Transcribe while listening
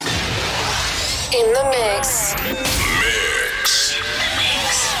In the mix.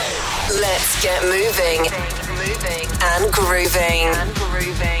 Let's get moving and grooving.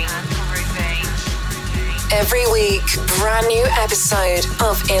 Every week, brand new episode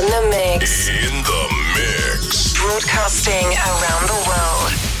of In the Mix. In the Mix. Broadcasting around the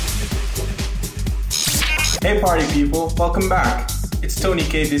world. Hey party people, welcome back. It's Tony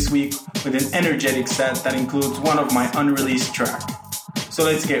K this week with an energetic set that includes one of my unreleased tracks. So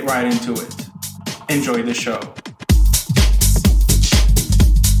let's get right into it. Enjoy the show.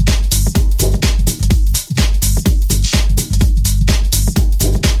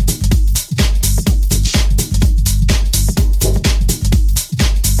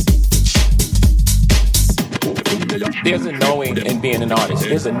 There's a knowing in being an artist.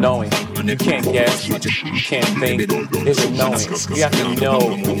 There's a knowing. You can't guess. You can't think. There's a knowing. You have to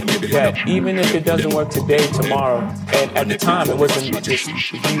know that even if it doesn't work today, tomorrow, and at the time it wasn't this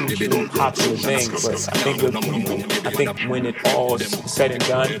hugely popular thing, but I think when it all is said and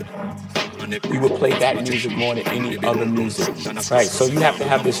done, we would play that music more than any other music, right? So you have to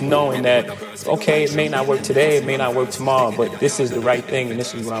have this knowing that, okay, it may not work today, it may not work tomorrow, but this is the right thing, and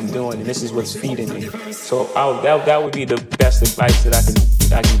this is what I'm doing, and this is what's feeding me. So that would be the best advice that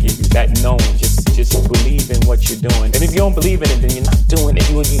I can give you. That knowing, just believe in what you're doing. And if you don't believe in it, then you're not doing it.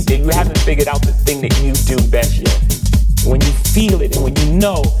 You haven't figured out the thing that you do best yet. When you feel it and when you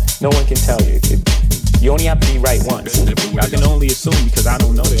know, no one can tell you. You only have to be right once. I can only assume because I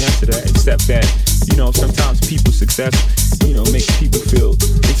don't know the answer to that, except that, sometimes people's success, makes people feel,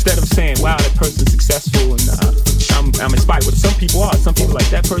 instead of saying, wow, that person's successful and I'm inspired. But some people are. Some people are like,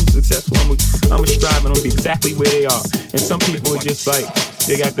 that person's successful, I'm gonna strive and I'm gonna be exactly where they are. And some people are just like,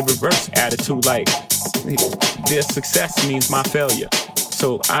 they got the reverse attitude, like, their success means my failure.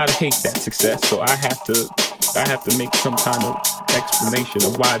 So I hate that success, so I have to make some kind of explanation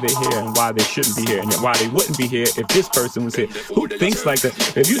of why they're here and why they shouldn't be here and why they wouldn't be here if this person was here. Who thinks like that?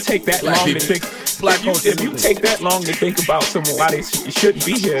 If you take that long to think, if you take that long to think about someone why they shouldn't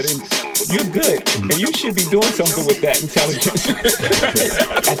be here, then you're good, and you should be doing something with that intelligence.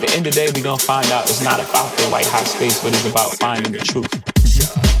 At the end of the day, we're gonna find out it's not about the white hot space, but it's about finding the truth.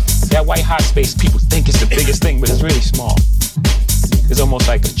 That white hot space, people think it's the biggest thing, but it's really small. It's almost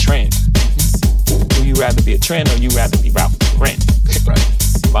like a trend. Would you rather be a trend or you rather be Ralph Lauren? Right.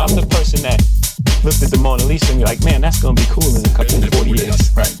 If I'm the person that looked at the Mona Lisa and be like, man, that's gonna be cool in a couple of 40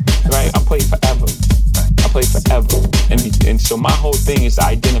 years. Right? I play forever. I play forever. And so my whole thing is to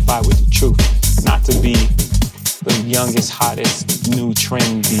identify with the truth, not to be the youngest, hottest, new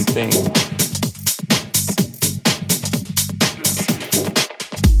trendy thing.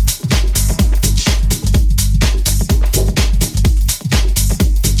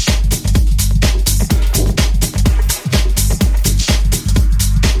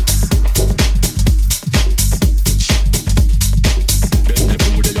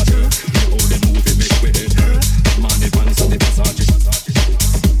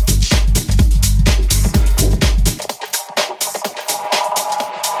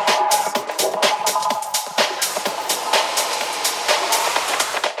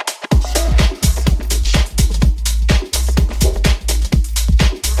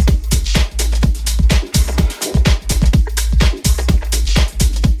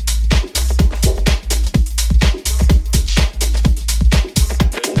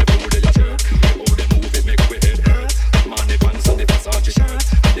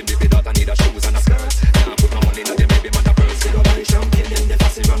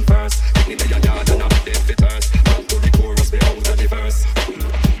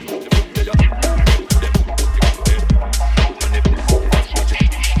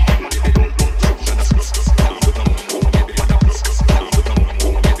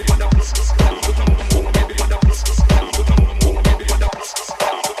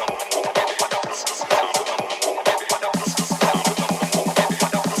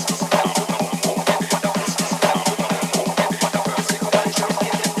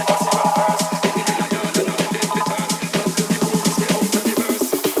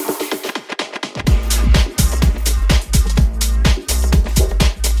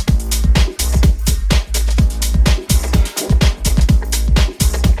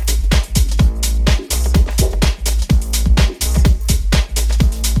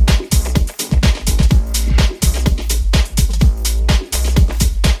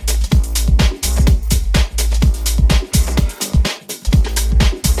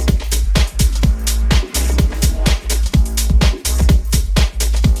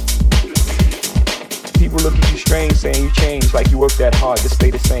 saying you changed, like you worked that hard to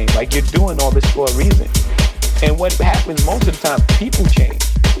stay the same. Like you're doing all this for a reason. And what happens most of the time, people change.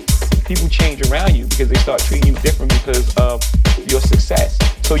 people change around you because they start treating you different because of your success.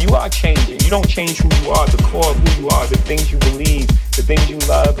 So you are changing. You don't change who you are, the core of who you are, the things you believe, the things you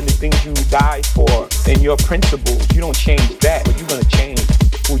love, and the things you die for, and your principles. You don't change that, but you're going to change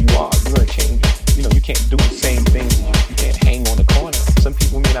who you are. You're going to change. You know, you can't do the same things. You can't hang on the corner. Some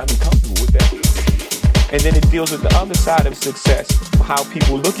people may not be comfortable with that. And then it deals with the other side of success, how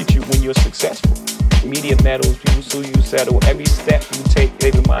people look at you when you're successful. Media medals, people sue you, settle. Every step you take,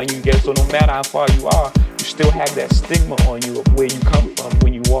 they remind you get. So no matter how far you are, you still have that stigma on you of where you come from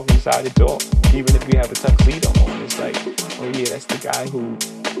when you walk inside the door. Even if you have a tuxedo on, it's like, oh yeah, that's the guy who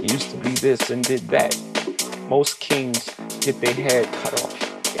used to be this and did that. Most kings get their head cut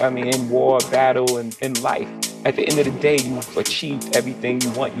off. I mean, in war, battle, and in life. At the end of the day, you've achieved everything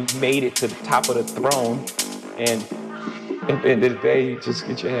you want. You've made it to the top of the throne. And at the end of the day, you just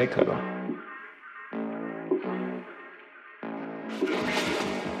get your head cut off.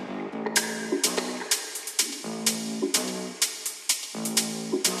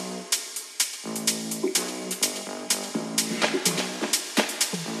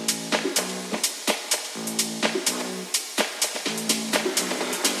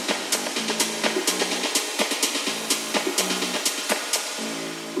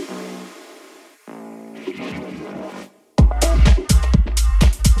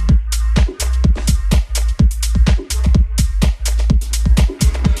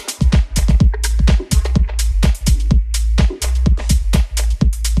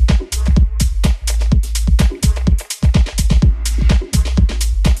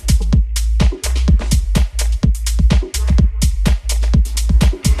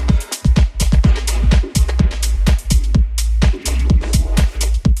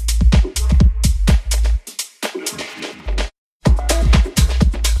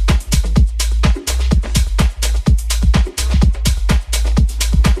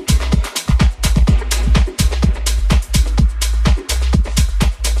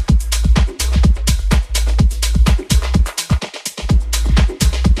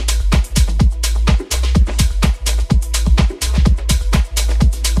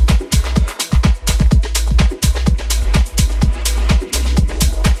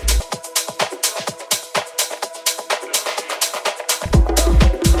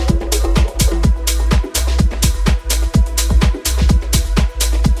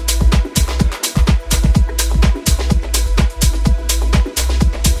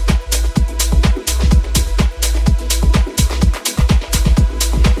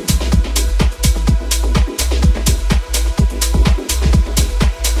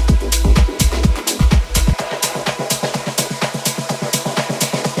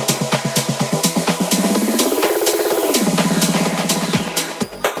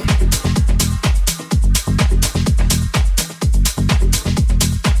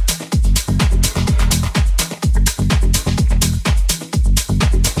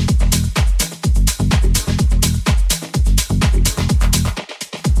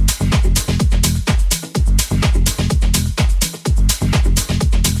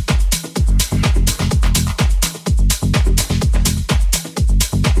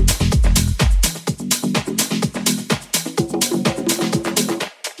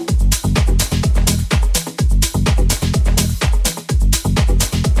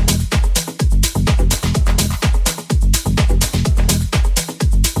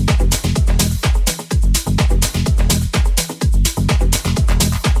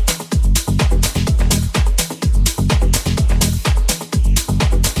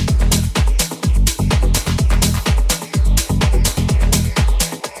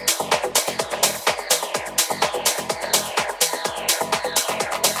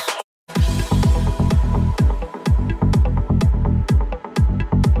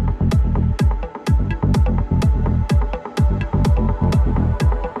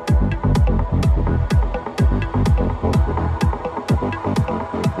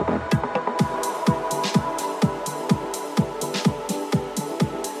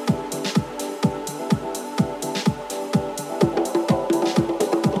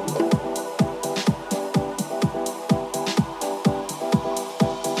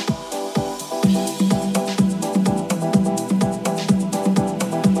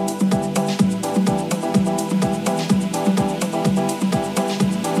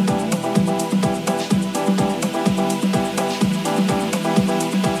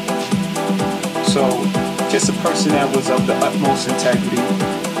 just a person that was of the utmost integrity,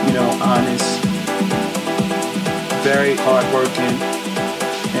 you know, honest, very hardworking,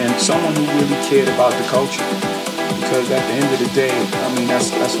 and someone who really cared about the culture. Because at the end of the day, I mean,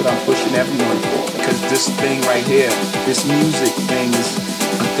 that's what I'm pushing everyone for. Because this thing right here, this music thing is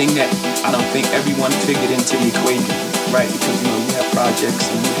a thing that I don't think everyone figured into the equation, right? Because, you have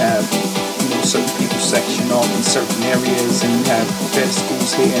projects and you have, certain people sectioned off in certain areas, and you have better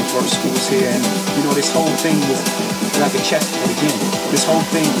schools here and worse schools here, and, this whole thing was like a chessboard again. This whole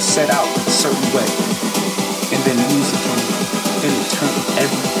thing was set out a certain way. And then the music came, and it turned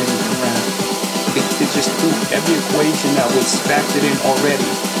everything around. It just threw every equation that was factored in already.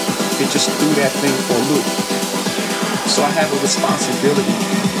 It just threw that thing for a loop. So I have a responsibility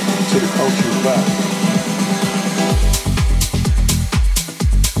to the culture as well.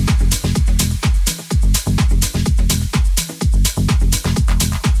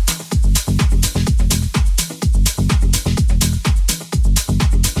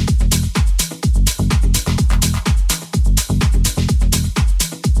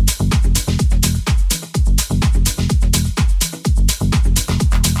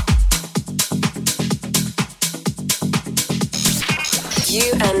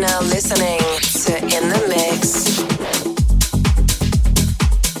 You are now listening to In the Mix.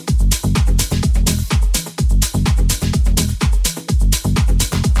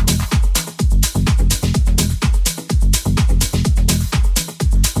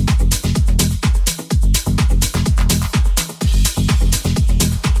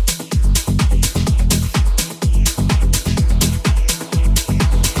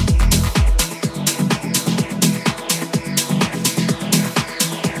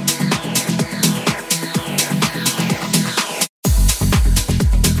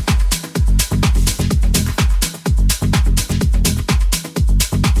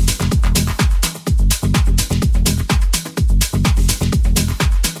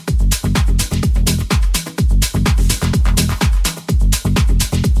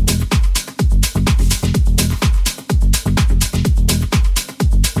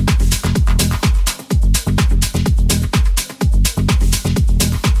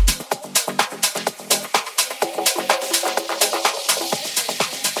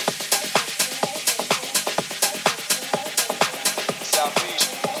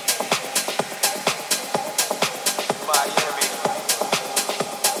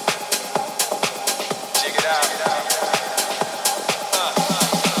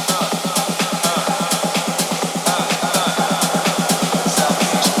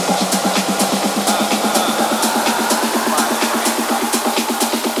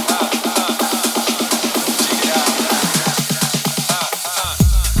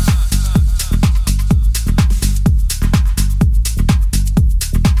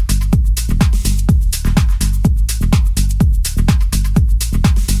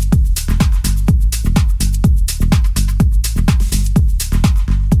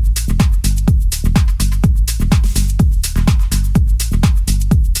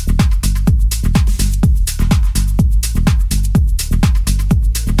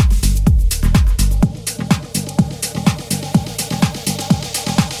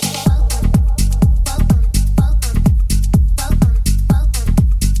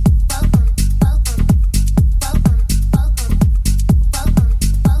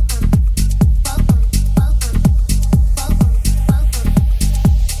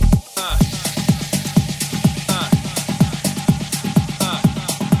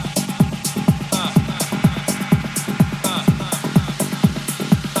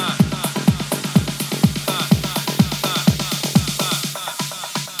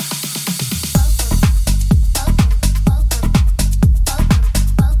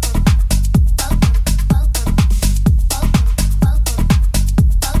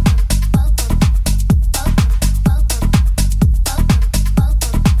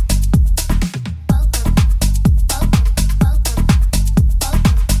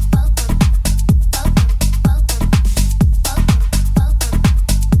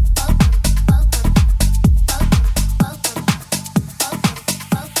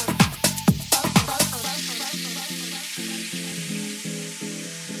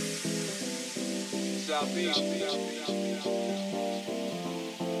 South Beach,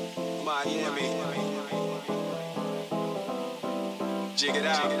 Miami, jig it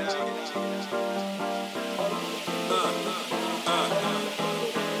out.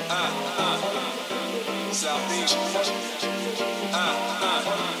 South Beach,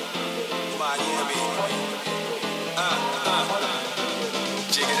 Miami,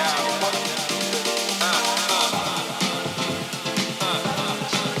 jig it out.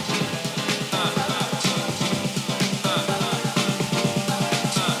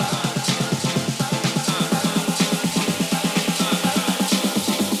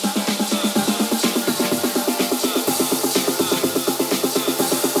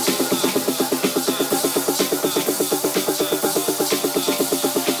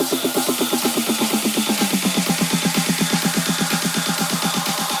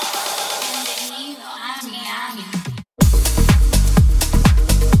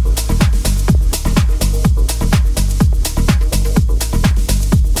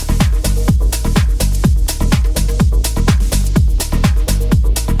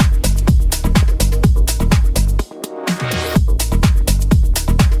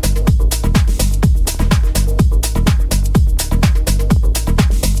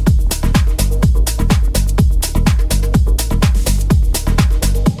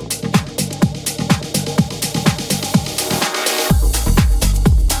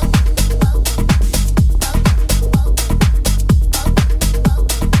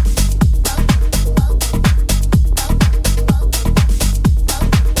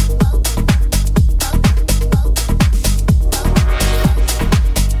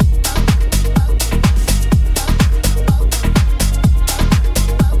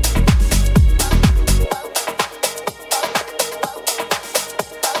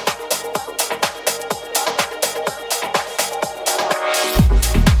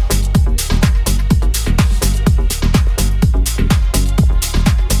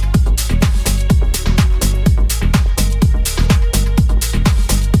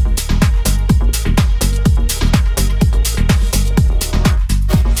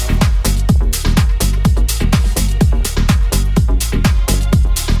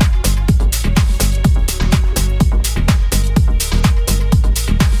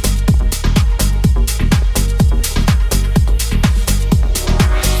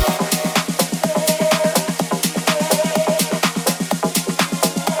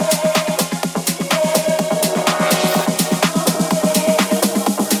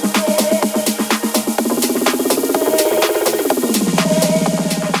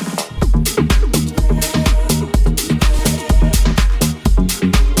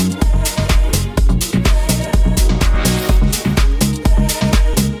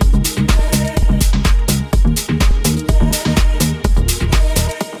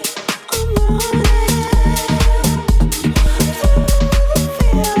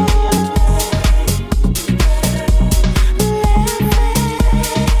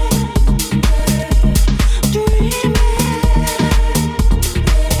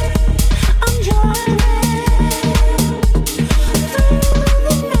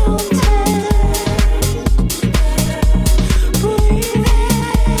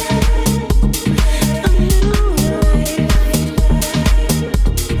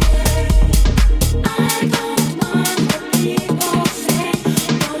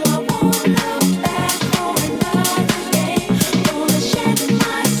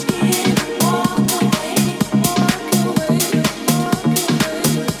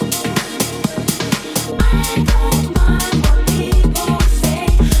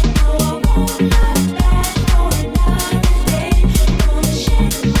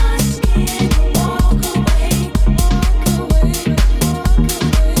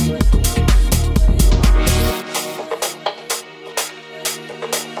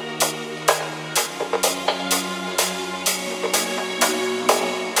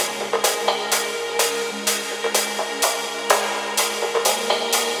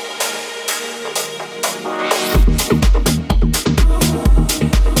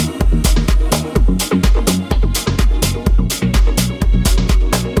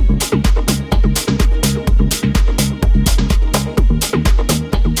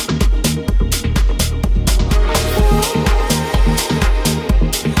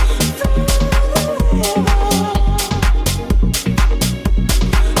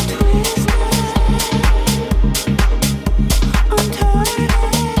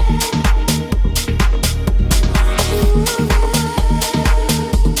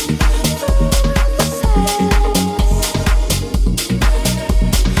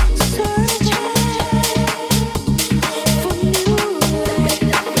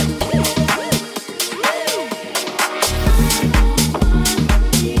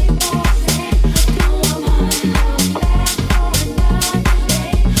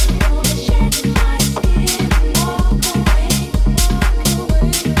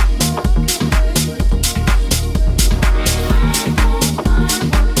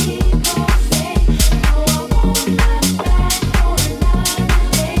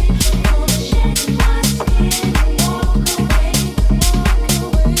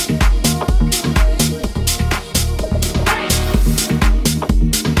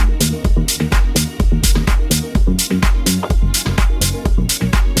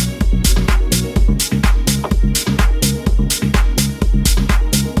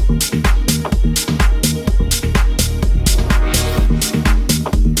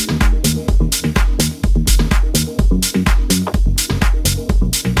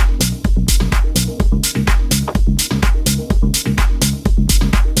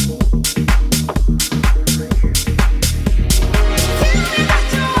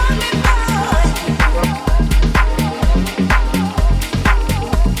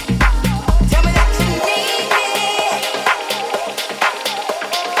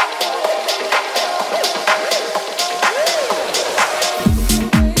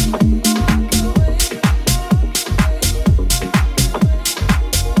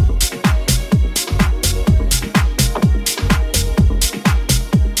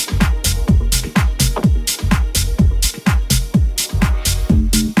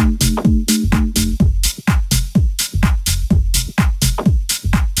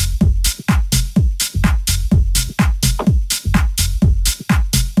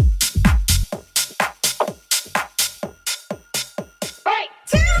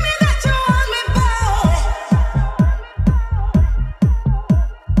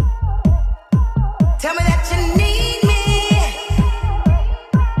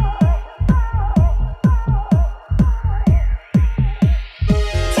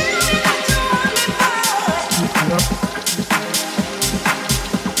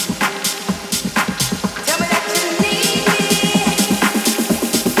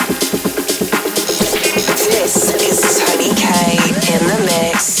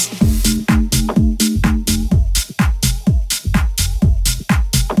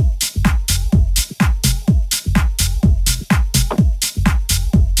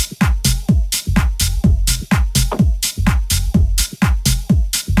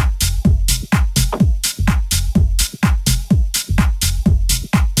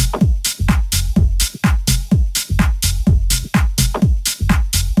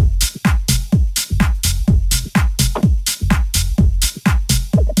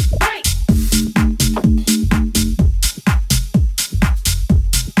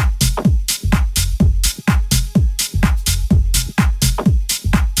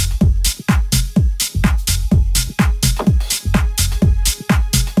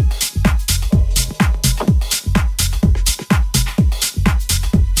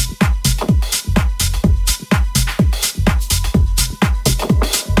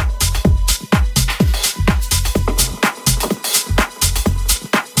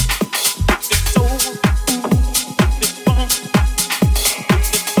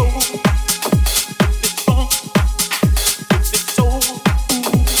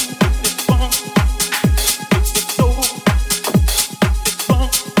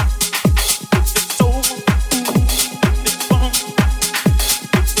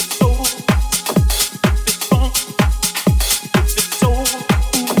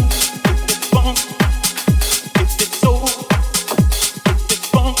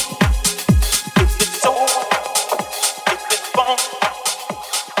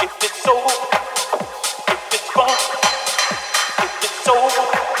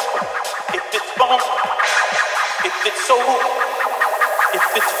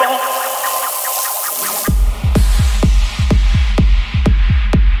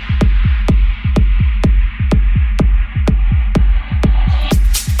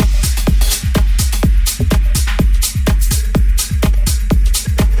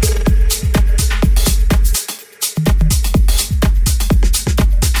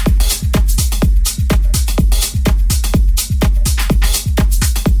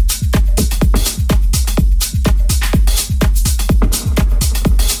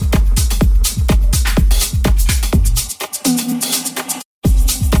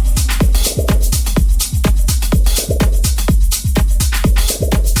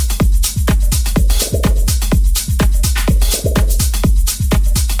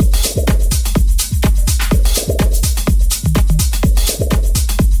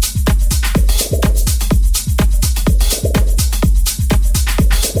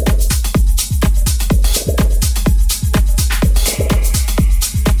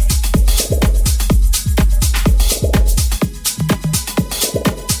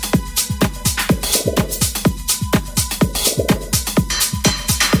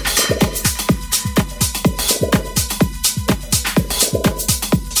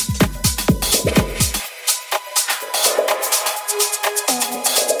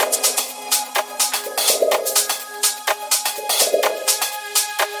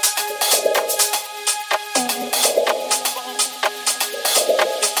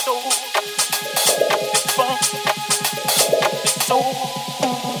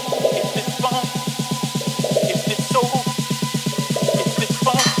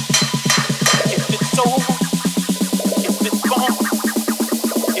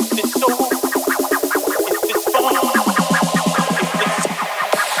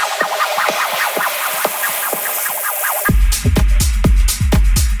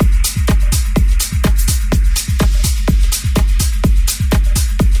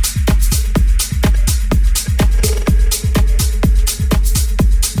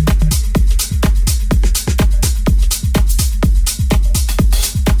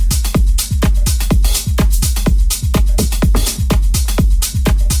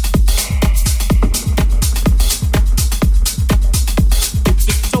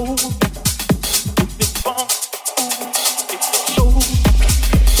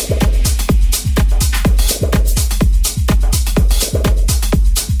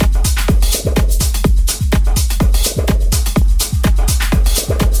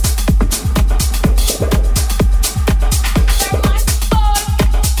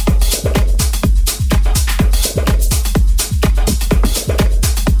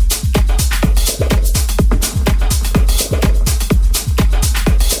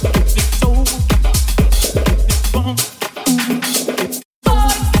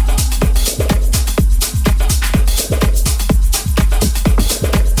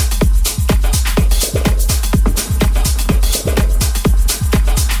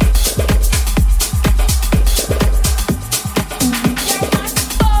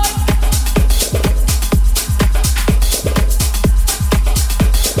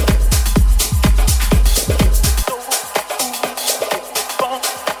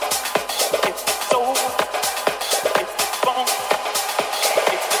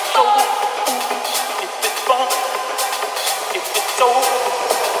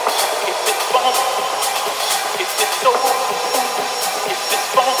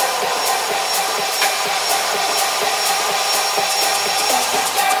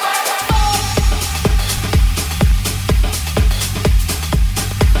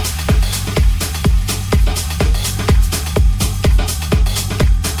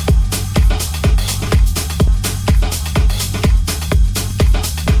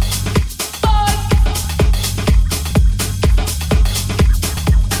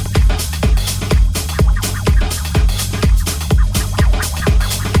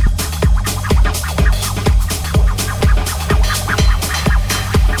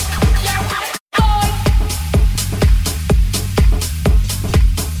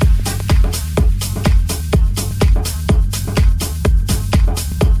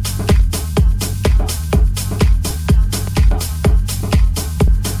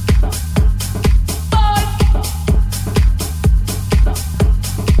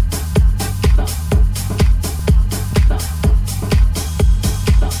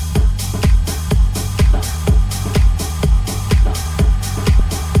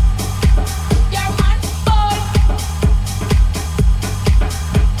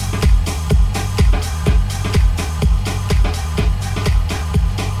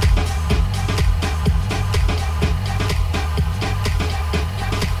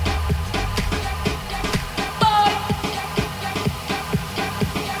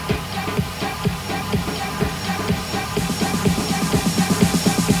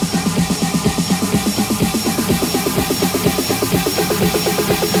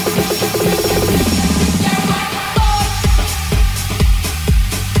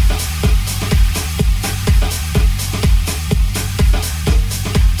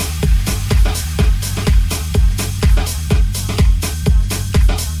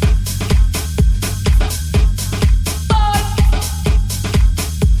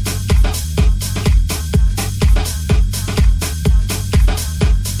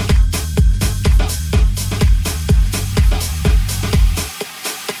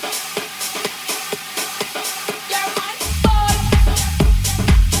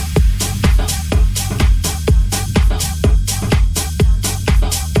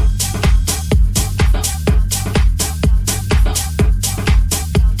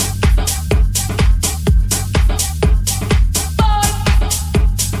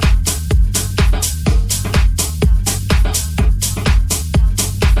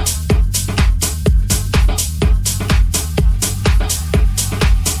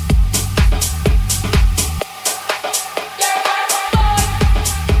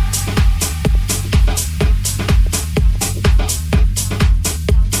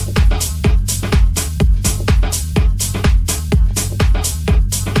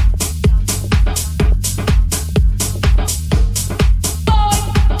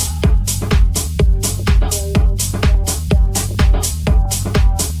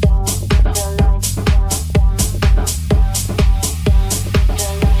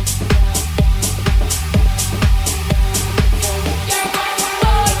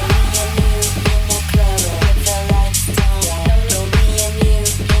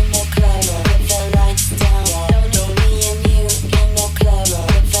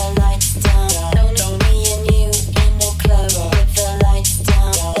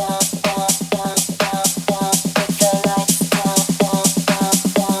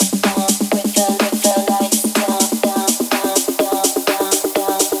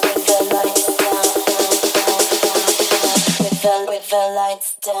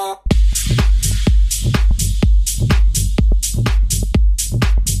 lights down.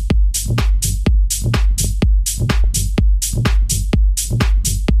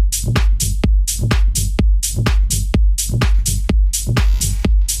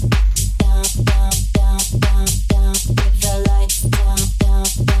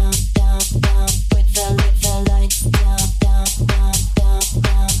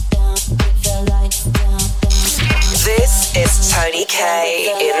 Tony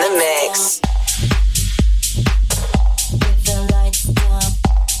K in the mix.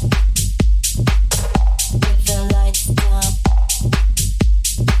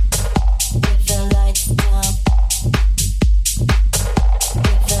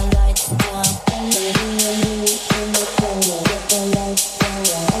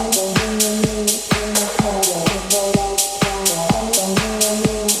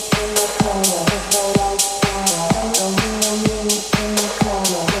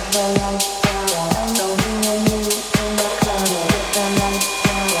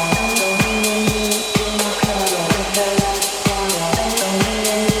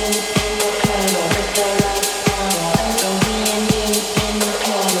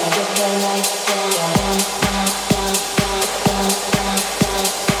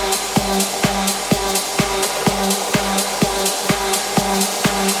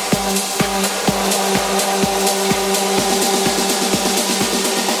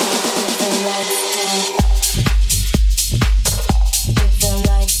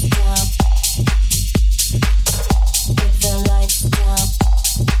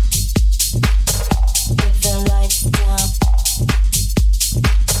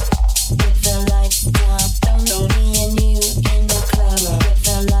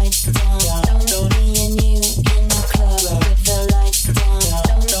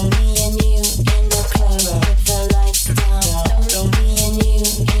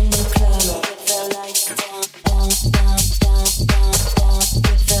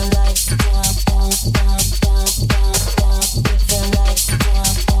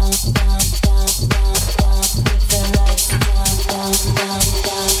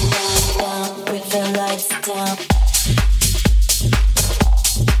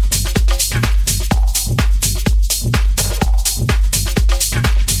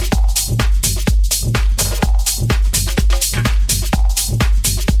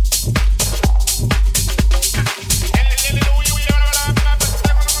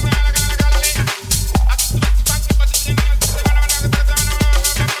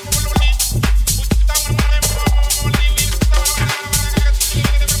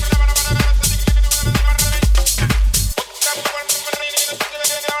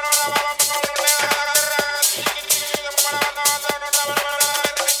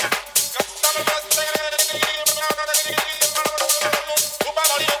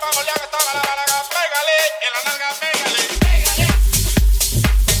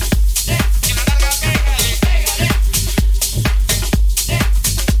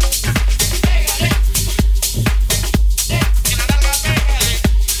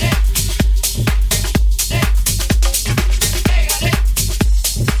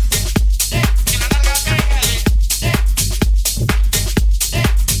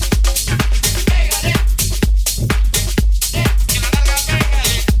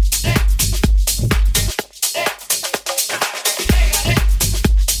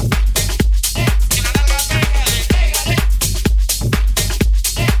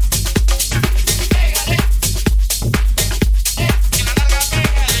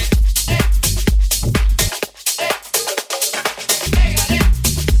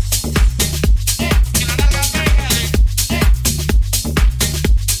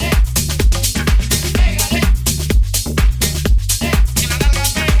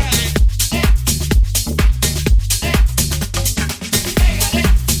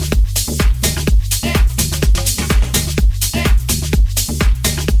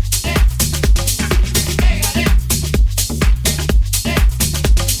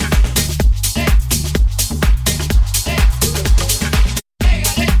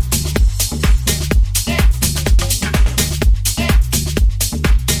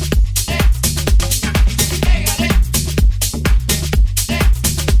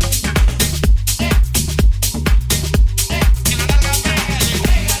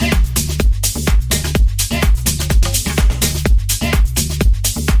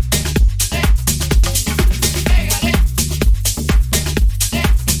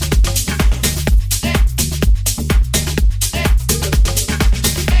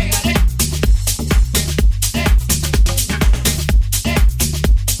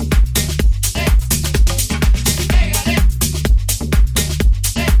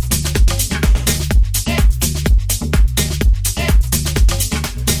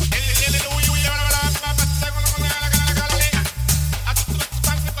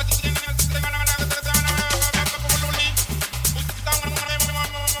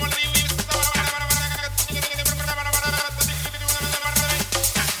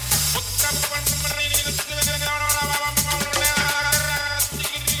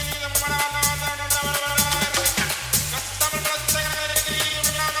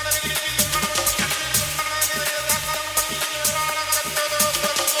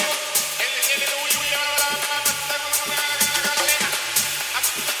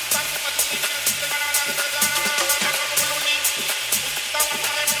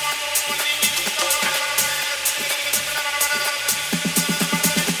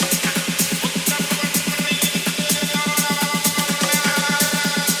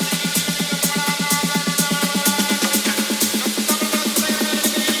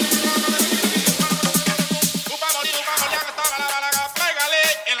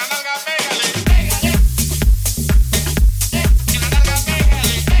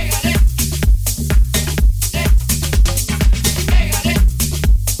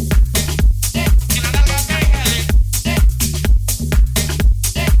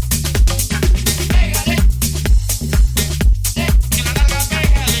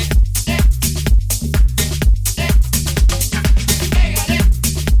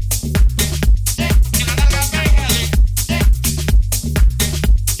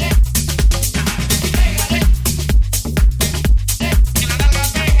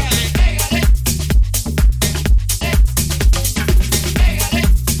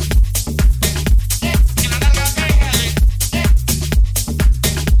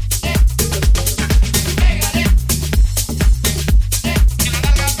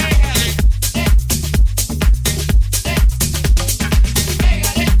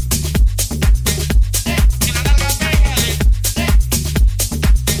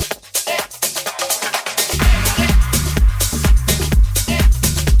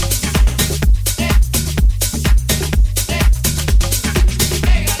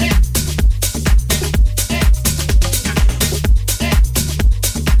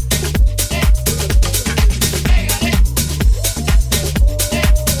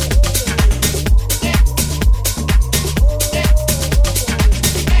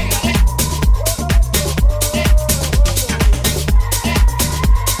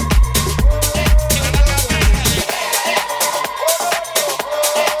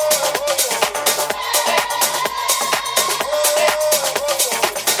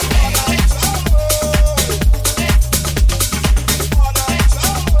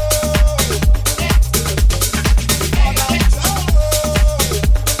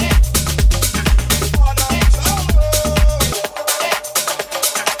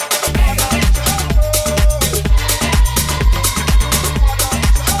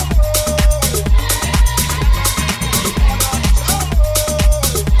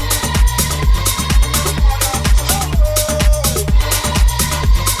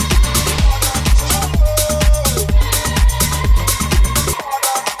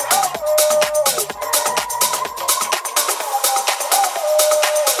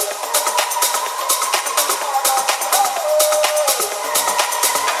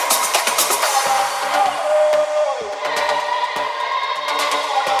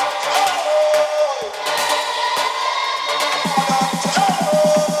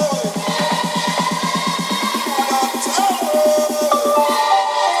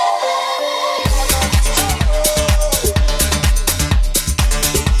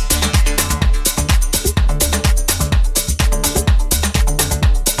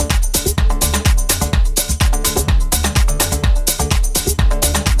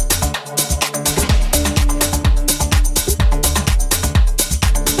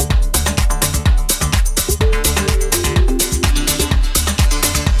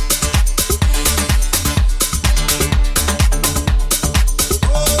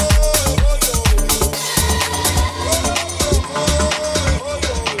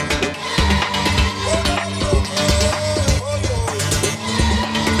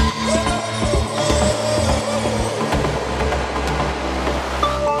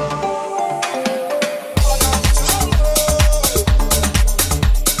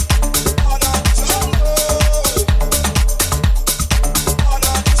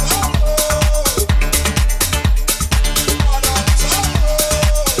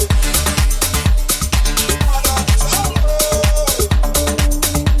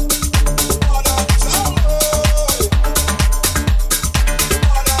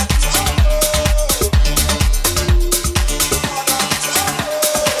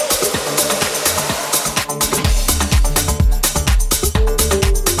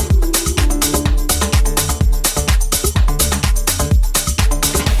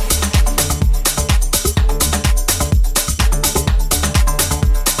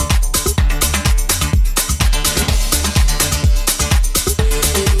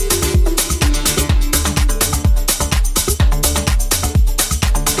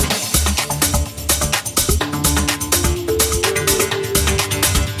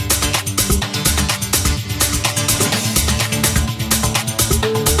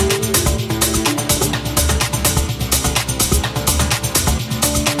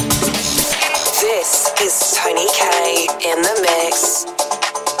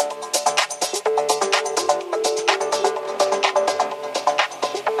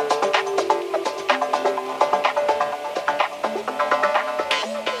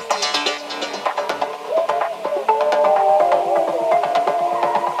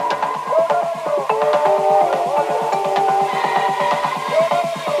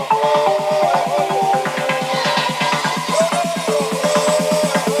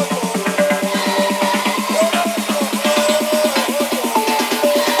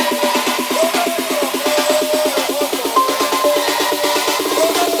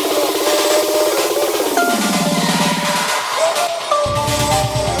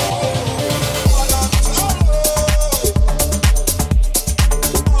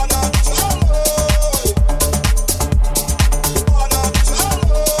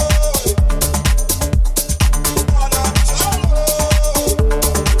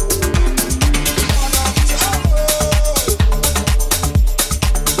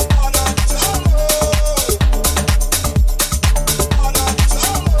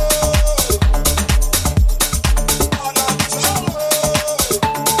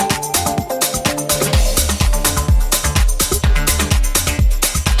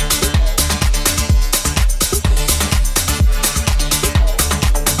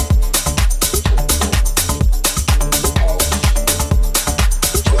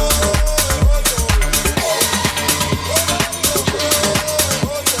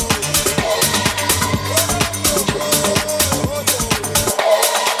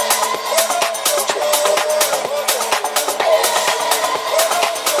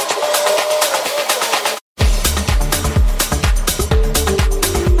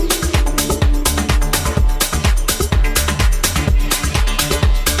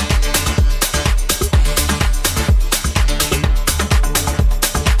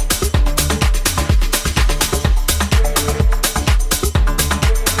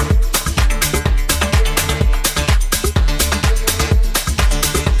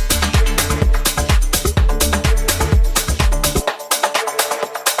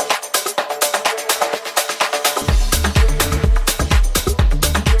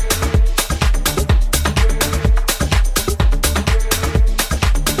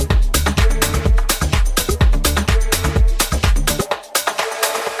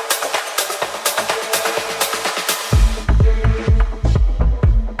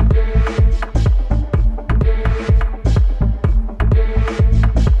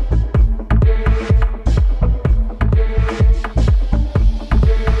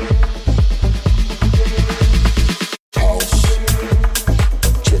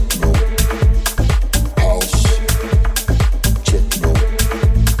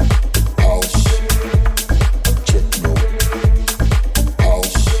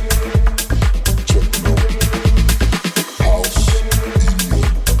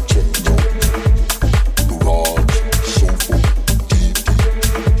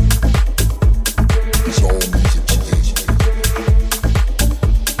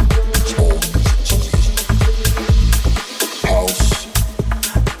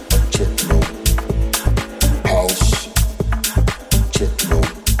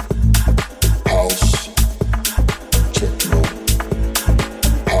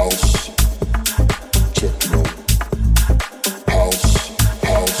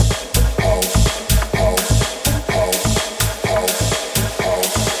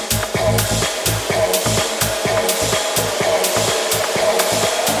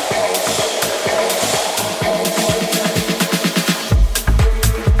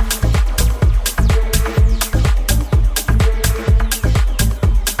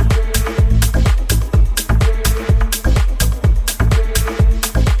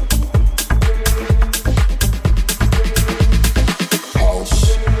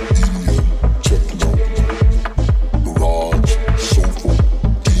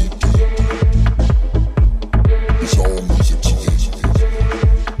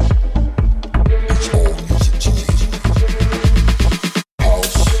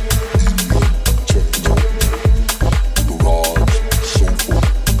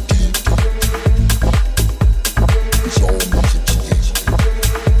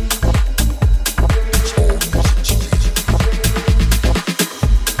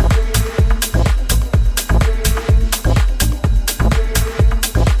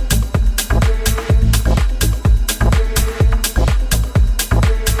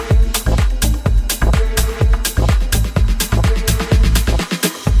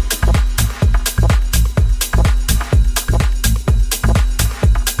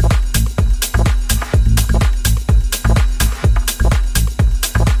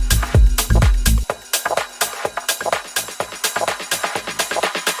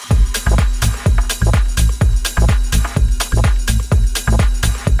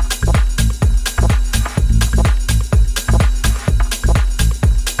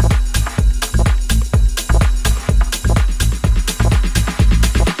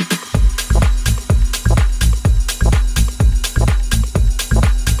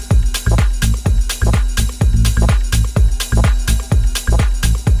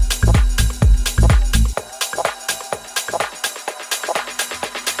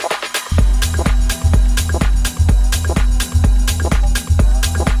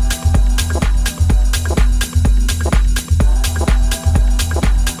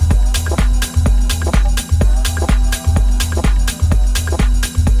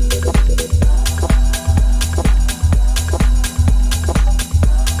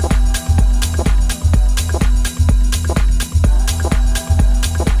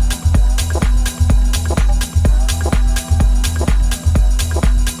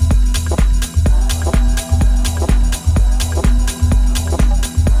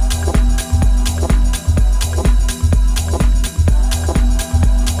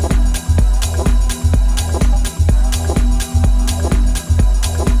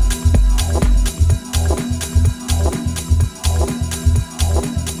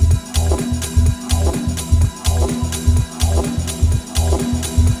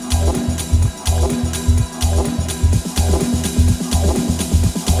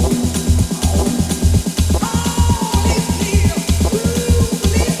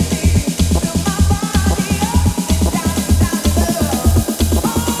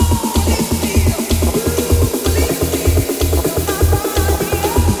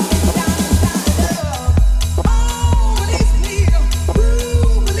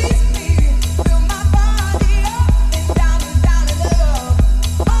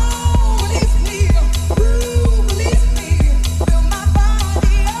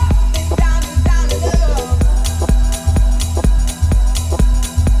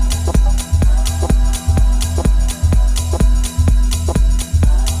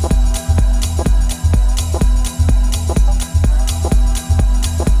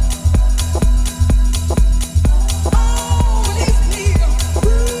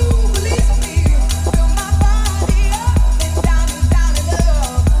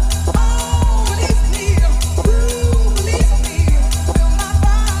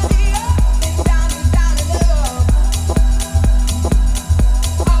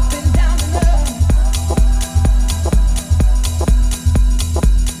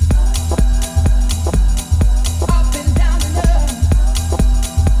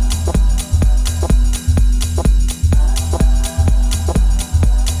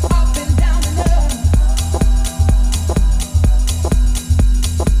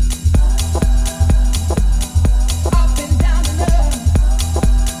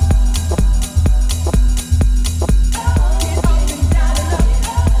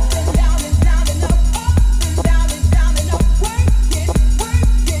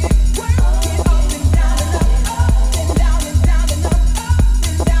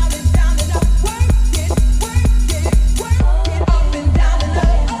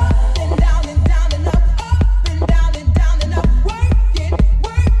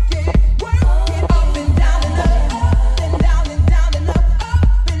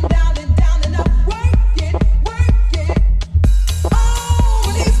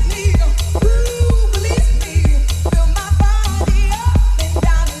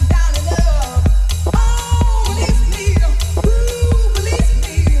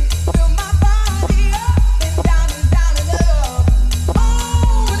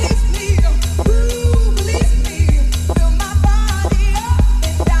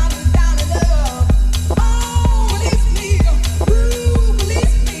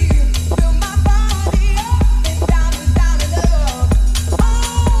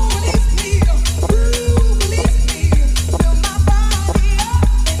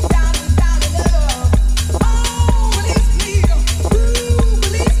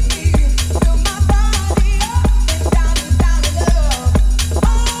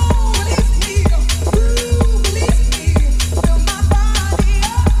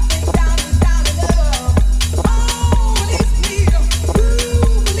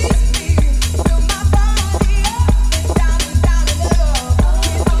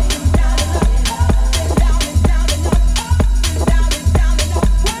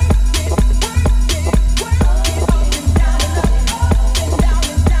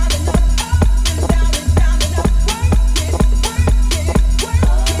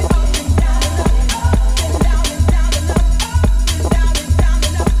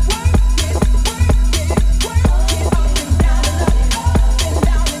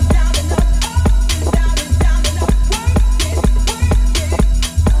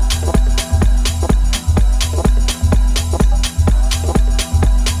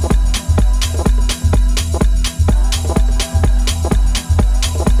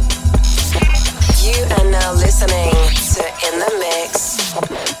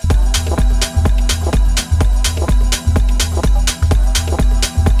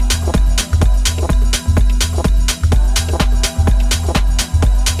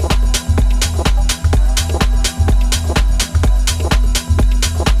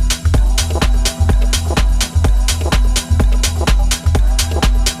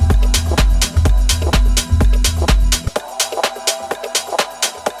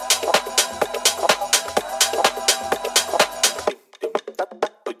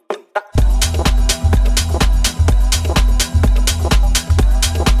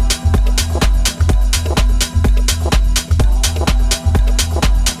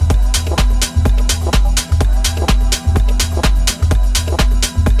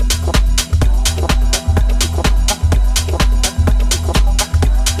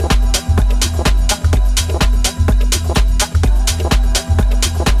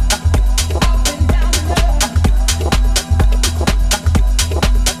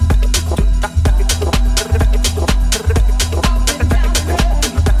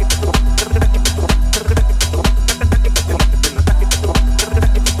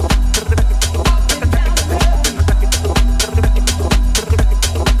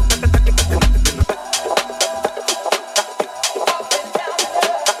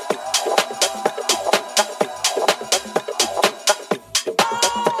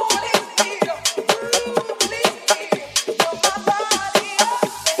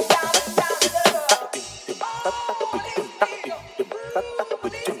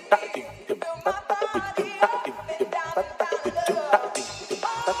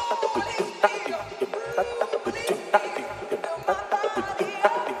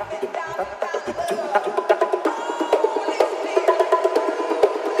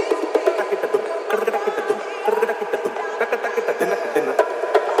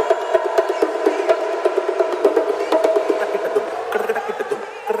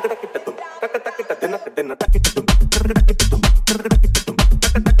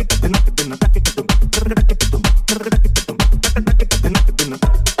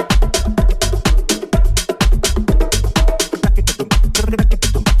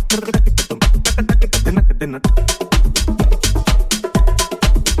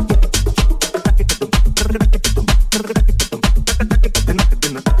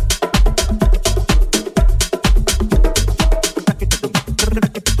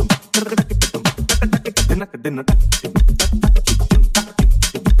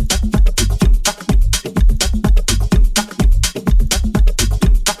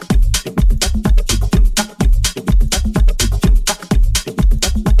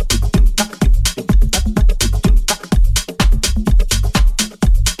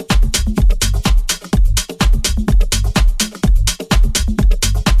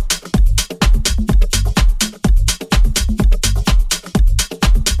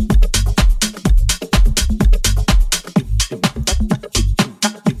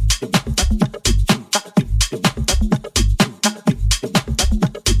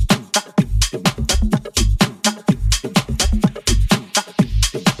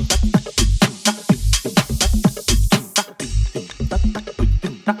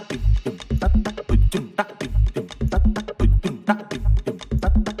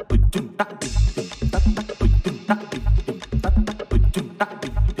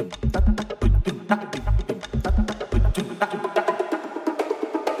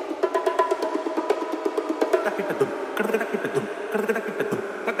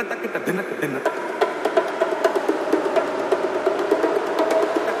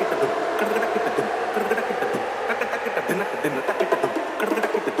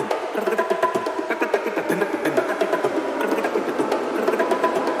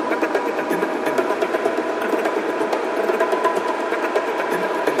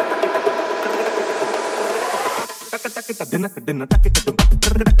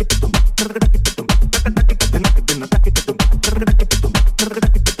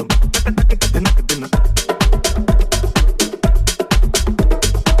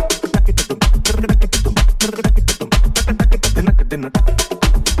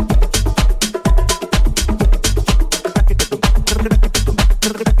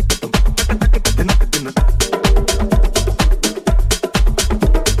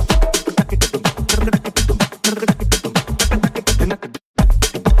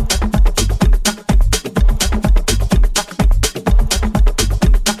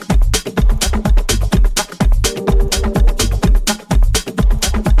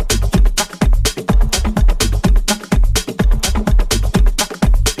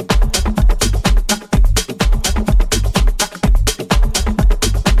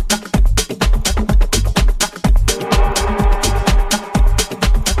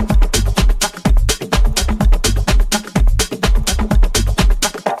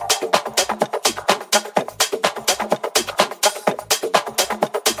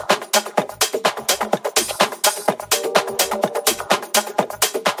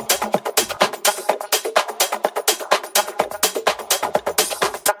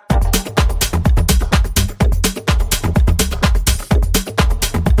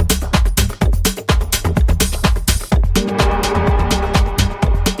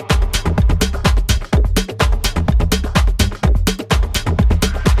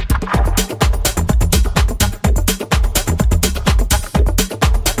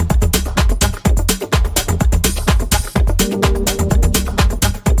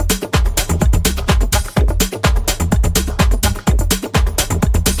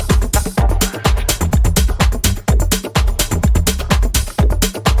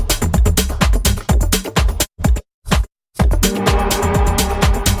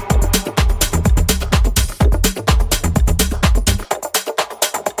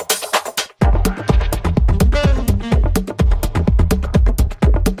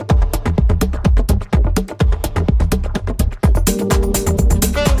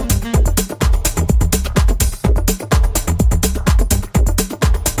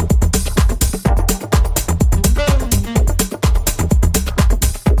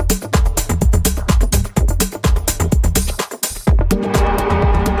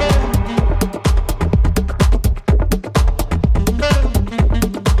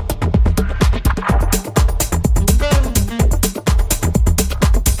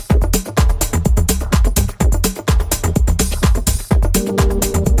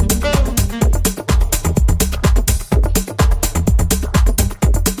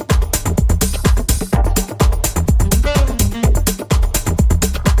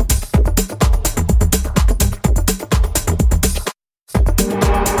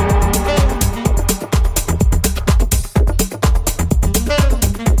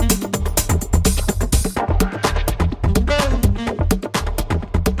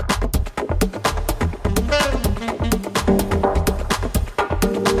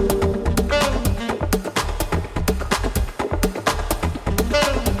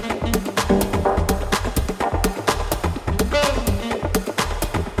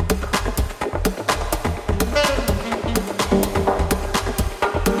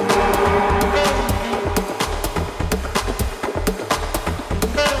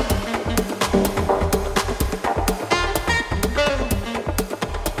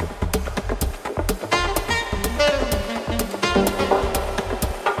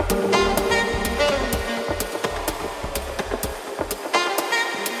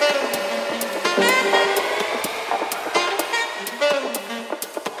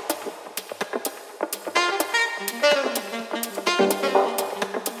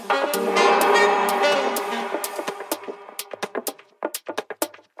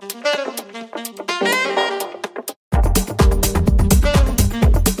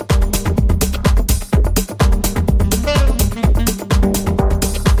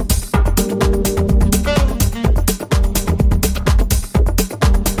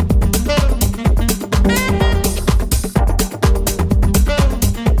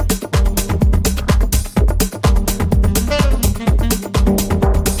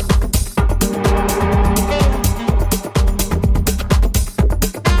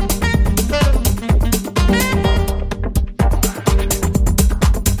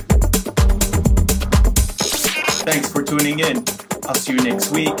 Thanks for tuning in. I'll see you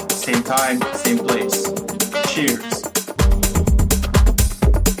next week, same time, same place. Cheers.